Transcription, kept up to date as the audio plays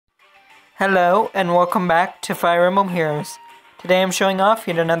Hello, and welcome back to Fire Emblem Heroes. Today I'm showing off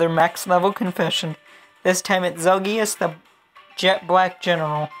yet another max level confession. This time it's Zelgius, the Jet Black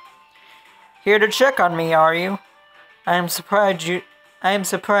General. Here to check on me, are you? I am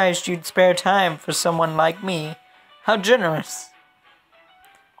surprised you'd spare time for someone like me. How generous.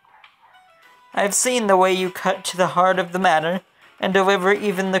 I've seen the way you cut to the heart of the matter, and deliver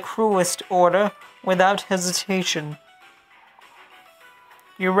even the cruelest order without hesitation.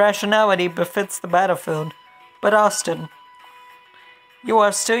 Your rationality befits the battlefield, but Austin, you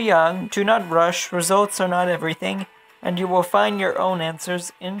are still young, do not rush, results are not everything, and you will find your own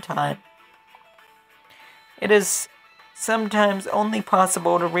answers in time. It is sometimes only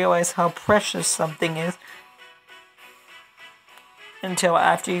possible to realize how precious something is until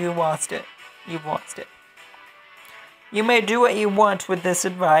after you've lost it. You may do what you want with this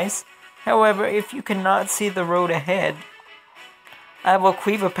advice, however, if you cannot see the road ahead, I will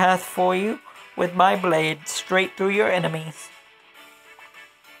cleave a path for you with my blade straight through your enemies.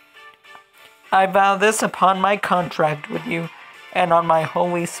 I vow this upon my contract with you and on my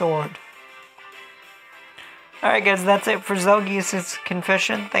holy sword. Alright guys, that's it for Zelgius'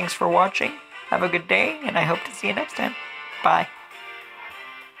 confession. Thanks for watching. Have a good day, and I hope to see you next time. Bye.